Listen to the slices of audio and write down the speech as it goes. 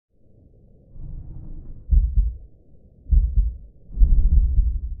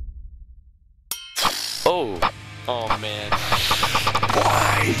Oh, man.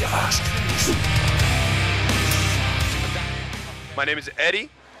 Why ask? My name is Eddie,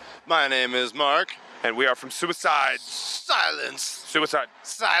 My name is Mark. and we are from Suicide. Silence. Suicide.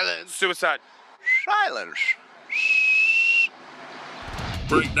 Silence. Suicide. Silence.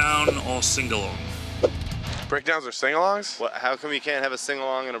 Breakdown or sing-along? Breakdowns or sing-alongs? What? How come you can't have a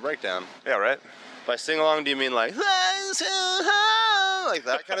sing-along and a breakdown? Yeah, right? By sing-along, do you mean like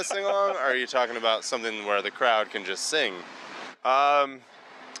that kind of sing-along? Or are you talking about something where the crowd can just sing? I'll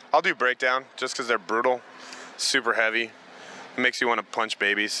do breakdown just because they're brutal, super heavy. It makes you want to punch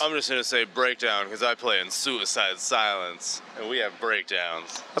babies. I'm just gonna say breakdown because I play in Suicide Silence, and we have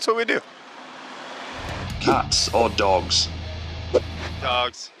breakdowns. That's what we do. Cats or dogs?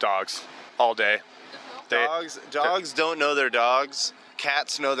 Dogs. Dogs. All day. Dogs don't know their dogs.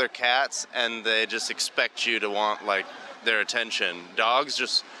 Cats know their cats, and they just expect you to want like their attention. Dogs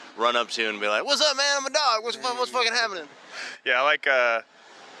just run up to you and be like, "What's up, man? I'm a dog. What's fucking happening?" Yeah, I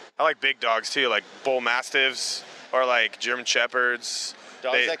like big dogs too, like bull mastiffs or like German shepherds.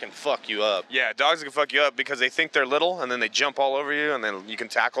 Dogs that can fuck you up. Yeah, dogs that can fuck you up because they think they're little and then they jump all over you and then you can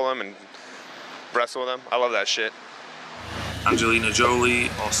tackle them and wrestle with them. I love that shit. Angelina Jolie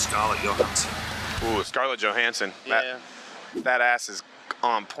or Scarlett Johansson? Ooh, Scarlett Johansson. Yeah. That ass is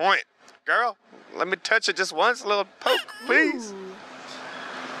on point. Girl, let me touch it just once, a little poke, please.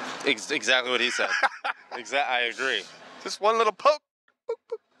 Exactly what he said. I agree. Just one little poke. Poke,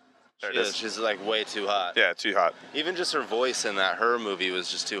 poke. There it is. She's like way too hot. Yeah, too hot. Even just her voice in that Her movie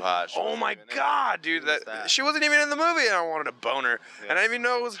was just too hot. She Oh wasn't my even in it. god, dude! What was that? She wasn't even in the movie, and I wanted to bone her, Yeah. and I didn't even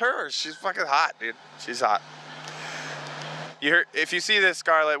know it was her. She's fucking hot, dude. She's hot. If you see this,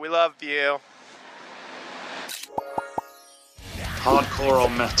 Scarlett, we love you. Hardcore or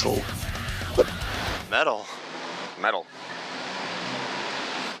metal? Metal. Metal.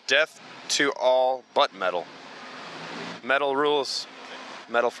 Death to all but metal. Metal rules.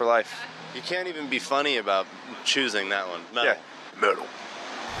 Metal for life. You can't even be funny about choosing that one. Metal. Yeah. Metal.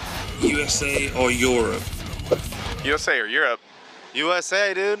 USA or Europe? USA or Europe,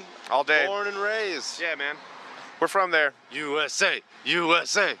 USA, dude. all day. Born and raised. Yeah, man. We're from there. USA.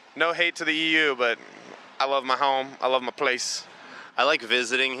 USA. No hate to the EU, but I love my home. I love my place. I like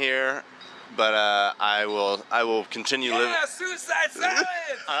visiting here, but I will continue living. Suicide silence!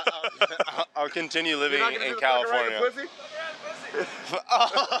 I'll continue living in California.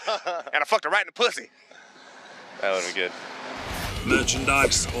 And I fucked her right in the pussy. That would be good.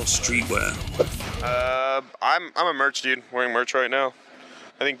 Merchandise or streetwear? I'm a merch dude. Wearing merch right now.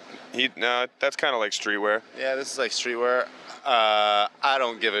 I think that's kind of like streetwear. Yeah, this is like streetwear. I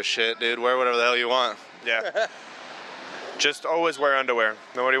don't give a shit, dude. Wear whatever the hell you want. Yeah. Just always wear underwear.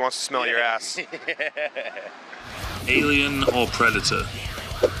 Nobody wants to smell your ass. Alien or Predator?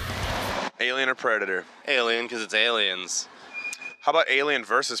 Alien or Predator? Alien, because it's aliens. How about Alien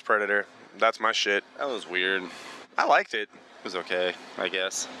versus Predator? That's my shit. That was weird. I liked it. It was okay, I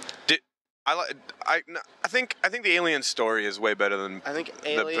guess. I think the Alien story is way better than I think the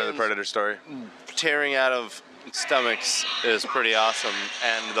aliens Predator story. tearing out of stomachs is pretty awesome.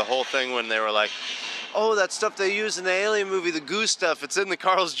 And the whole thing when they were like, oh, that stuff they use in the Alien movie, the goo stuff, it's in the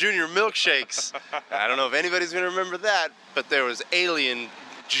Carl's Jr. milkshakes. I don't know if anybody's going to remember that, but there was alien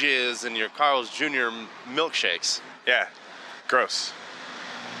jizz in your Carl's Jr. milkshakes. Yeah. Gross.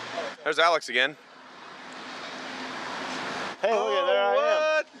 There's Alex again. Hey, look at there I am.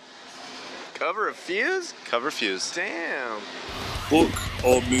 What? Cover of Fuse? Cover Fuse. Damn. Book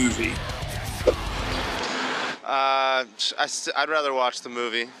or movie? I'd rather watch the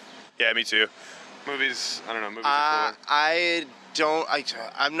movie. Yeah, me too. Movies, I don't know, movies are cooler.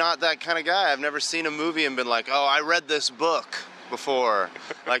 I'm not that kind of guy. I've never seen a movie and been like, oh, I read this book before.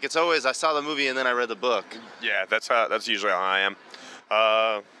 Like, it's always, I saw the movie and then I read the book. Yeah, that's usually how I am.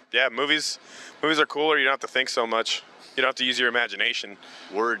 Yeah, movies are cooler. You don't have to think so much. You don't have to use your imagination.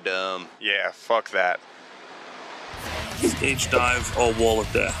 Word dumb. Yeah, fuck that. Stage dive or wall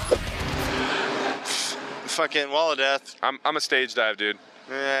of death? Fucking Wall of Death. I'm a stage dive dude.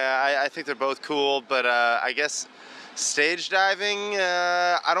 Yeah, I think they're both cool, but I guess stage diving,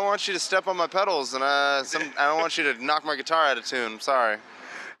 I don't want you to step on my pedals, and I don't want you to knock my guitar out of tune. I'm sorry.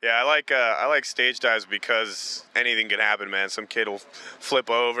 Yeah, I like stage dives because anything can happen, man. Some kid will flip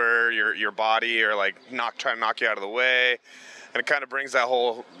over your body or like try to knock you out of the way, and it kind of brings that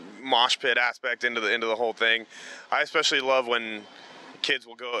whole mosh pit aspect into the whole thing. I especially love when kids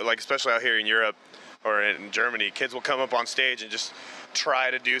will go, like especially out here in Europe or in Germany, kids will come up on stage and just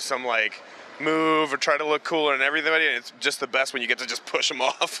try to do some like move or try to look cooler and everything. And it's just the best when you get to just push them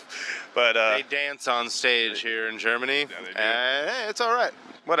off. But they dance on stage here in Germany. Yeah, they do. Hey, it's all right.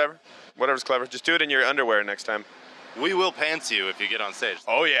 Whatever's clever. Just do it in your underwear next time. We will pants you if you get on stage.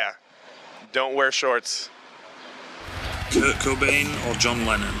 Oh yeah. Don't wear shorts. Kurt Cobain or John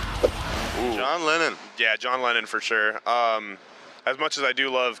Lennon? Ooh. John Lennon. Yeah, John Lennon for sure. As much as I do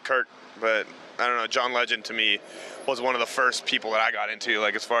love Kurt, but I don't know, John Legend to me was one of the first people that I got into,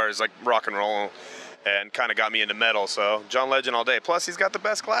 like as far as like rock and roll, and kind of got me into metal. So John Legend all day. Plus, he's got the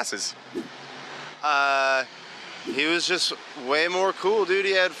best glasses. He was just way more cool, dude.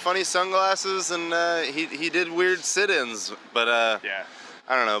 He had funny sunglasses, and he did weird sit-ins. But Yeah.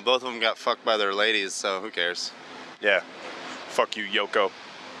 I don't know. Both of them got fucked by their ladies, so who cares? Yeah. Fuck you, Yoko.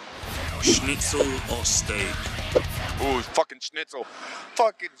 Schnitzel or steak? Ooh, fucking schnitzel.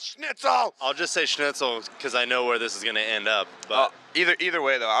 Fucking schnitzel. I'll just say schnitzel because I know where this is gonna end up. But Either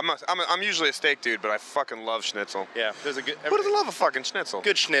way though, I'm usually a steak dude, but I fucking love schnitzel. yeah, there's a good. Who doesn't love a fucking schnitzel?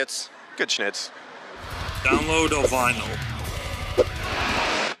 Good schnitz. Good schnitz. Download or vinyl?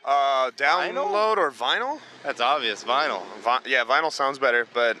 Download or vinyl? That's obvious. Vinyl. Yeah, vinyl sounds better,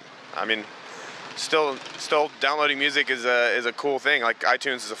 but I mean, still downloading music is a cool thing. Like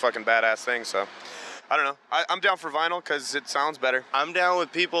iTunes is a fucking badass thing. So I don't know. I'm down for vinyl because it sounds better. I'm down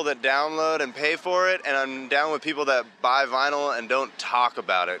with people that download and pay for it, and I'm down with people that buy vinyl and don't talk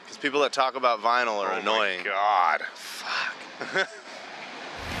about it. Because people that talk about vinyl are annoying. Oh my god. Fuck.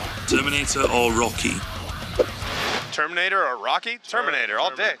 Terminator or Rocky? Terminator or Rocky? Terminator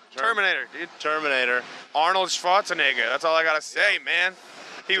all day. Terminator, dude. Terminator. Arnold Schwarzenegger. That's all I gotta say, man.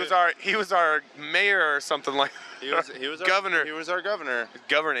 He was our mayor or something like. He was our governor. He was our governor.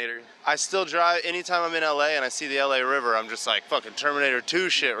 Governator. I still drive anytime I'm in LA and I see the LA River. I'm just like fucking Terminator 2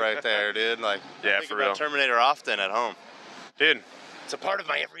 shit right there, dude. Like, Yeah, I think for about real. Terminator often at home. Dude. It's a part of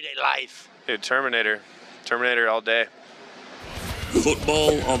my everyday life. Dude, Terminator. Terminator all day.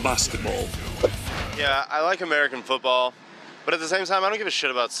 Football or basketball? Yeah, I like American football, but at the same time, I don't give a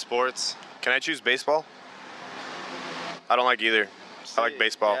shit about sports. Can I choose baseball? I don't like either. I like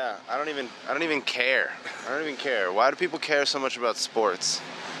baseball. Yeah, I don't even care. I don't even care. Why do people care so much about sports?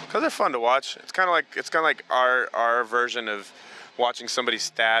 Because they're fun to watch. It's kind of like our version of watching somebody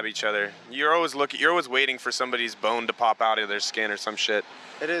stab each other. You're always waiting for somebody's bone to pop out of their skin or some shit.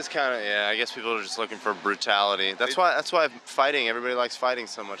 It is kind of, yeah, I guess people are just looking for brutality. That's why fighting, everybody likes fighting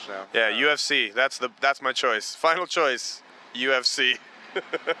so much now. Yeah, UFC. That's my choice. Final choice. UFC.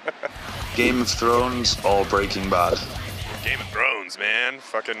 Game of Thrones or Breaking Bad? Game of Thrones, man.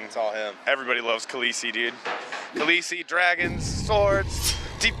 Fucking. It's all him. Everybody loves Khaleesi, dude. Khaleesi, dragons, swords,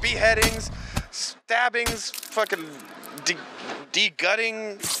 deep beheadings, stabbings, fucking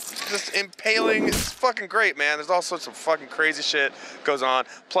de-gutting, just impaling. It's fucking great, man. There's all sorts of fucking crazy shit goes on.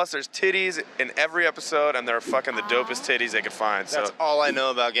 Plus, there's titties in every episode, and they're fucking the dopest titties they could find. That's So all I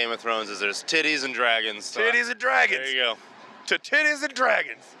know about Game of Thrones is there's titties and dragons. So titties and dragons. There you go. To titties and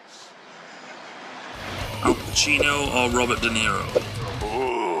dragons. Al Pacino or Robert De Niro?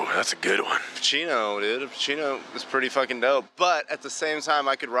 Ooh, that's a good one. Pacino, dude. Pacino is pretty fucking dope. But at the same time,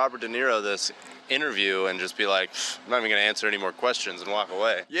 I could Robert De Niro this interview and just be like, I'm not even going to answer any more questions and walk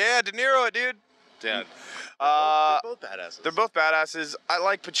away. Yeah, De Niro it, dude. Yeah. They're both badasses. They're both badasses. I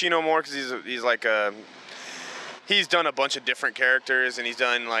like Pacino more because he's like he's done a bunch of different characters, and he's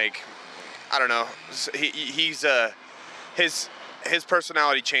done like, I don't know, his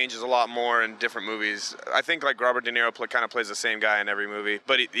personality changes a lot more in different movies. I think like Robert De Niro kind of plays the same guy in every movie,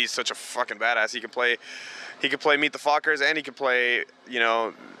 but he's such a fucking badass. He can play Meet the Fockers, and he can play, he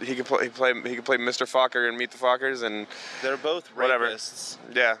can play Mr. Focker and Meet the Fockers, and They're both whatever. rapists.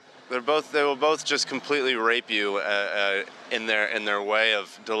 Yeah. They will both just completely rape you in their way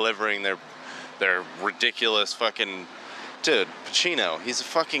of delivering their ridiculous fucking. Dude, Pacino, he's a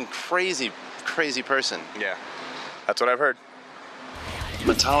fucking crazy person. Yeah. That's what I've heard.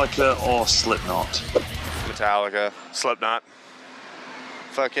 Metallica or Slipknot? Metallica. Slipknot.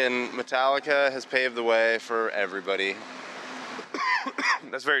 Fucking Metallica has paved the way for everybody.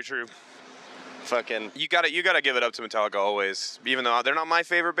 That's very true. Fucking. You gotta give it up to Metallica always. Even though they're not my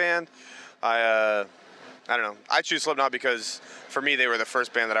favorite band, I don't know. I choose Slipknot because for me they were the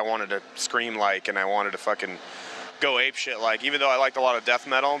first band that I wanted to scream like, and I wanted to fucking go ape shit like. Even though I liked a lot of death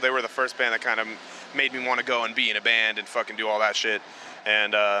metal, they were the first band that kind of made me want to go and be in a band and fucking do all that shit.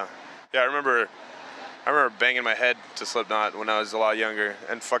 And yeah, I remember banging my head to Slipknot when I was a lot younger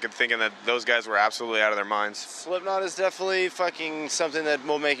and fucking thinking that those guys were absolutely out of their minds. Slipknot is definitely fucking something that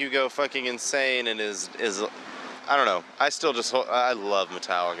will make you go fucking insane and is I don't know. I love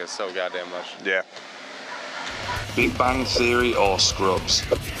Metallica so goddamn much. Yeah. Big Bang Theory or Scrubs?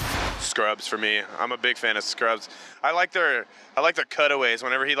 Scrubs for me. I'm a big fan of Scrubs. I like their cutaways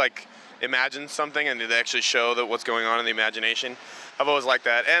whenever he like imagines something and they actually show what's going on in the imagination. I've always liked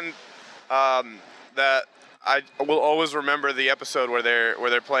that. And that I will always remember the episode where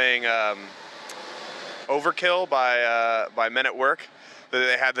they're playing Overkill by Men at Work.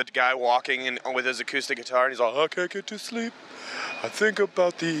 They had the guy walking with his acoustic guitar, and he's all, I can't get to sleep. I think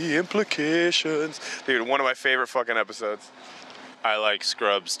about the implications. Dude, one of my favorite fucking episodes. I like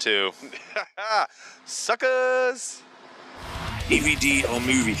Scrubs too. Suckers! DVD or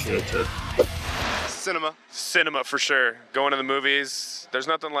movie theater? Cinema. Cinema for sure. Going to the movies. There's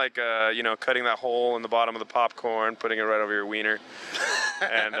nothing like cutting that hole in the bottom of the popcorn, putting it right over your wiener,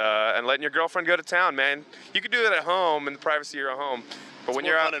 and letting your girlfriend go to town, man. You can do that at home in the privacy of your home, but when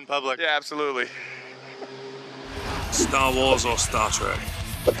you're out in public, yeah, absolutely. Star Wars or Star Trek?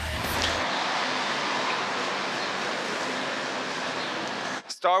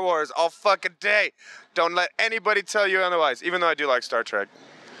 Star Wars all fucking day. Don't let anybody tell you otherwise. Even though I do like Star Trek.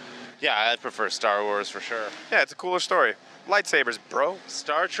 Yeah, I'd prefer Star Wars for sure. Yeah, it's a cooler story. Lightsabers, bro.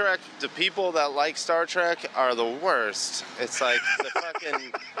 Star Trek, the people that like Star Trek are the worst. It's like the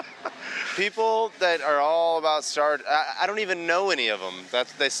fucking people that are all about I don't even know any of them.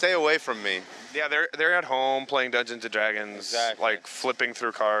 They stay away from me. Yeah, they're at home playing Dungeons and Dragons, Exactly. like flipping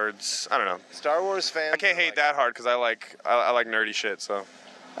through cards. I don't know. Star Wars fans. I can't hate that hard because I like nerdy shit. So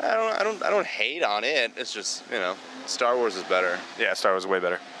I don't hate on it. It's just, Star Wars is better. yeah, Star Wars is way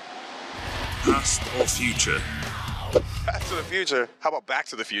better. Past or future? Back to the Future. How about Back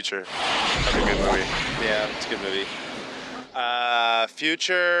to the Future? That's a good movie. Yeah, it's a good movie.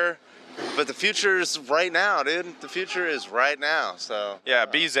 Future, but the future's right now, dude. The future is right now. So Yeah,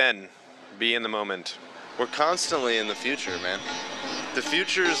 be zen. Be in the moment. we're constantly in the future, man. The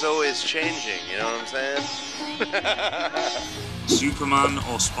future is always changing. You know what I'm saying? Superman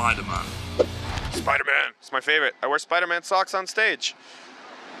or Spider-Man? Spider-Man. It's my favorite. I wear Spider-Man socks on stage.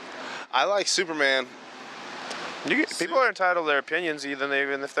 I like Superman. People are entitled to their opinions, even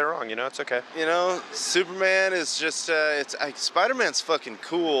if they're wrong. It's okay. Superman is just Spider-Man's fucking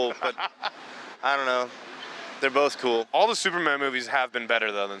cool, but I don't know. They're both cool. All the Superman movies have been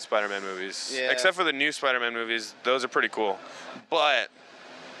better though than Spider-Man movies. Yeah. Except for the new Spider-Man movies, those are pretty cool. But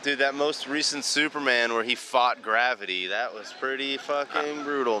Dude, that most recent Superman where he fought gravity, that was pretty fucking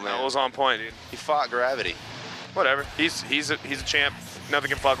brutal, man. that was on point, dude. He fought gravity. Whatever. He's a champ. Nothing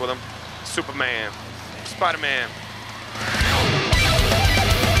can fuck with him. Superman. Spider-Man.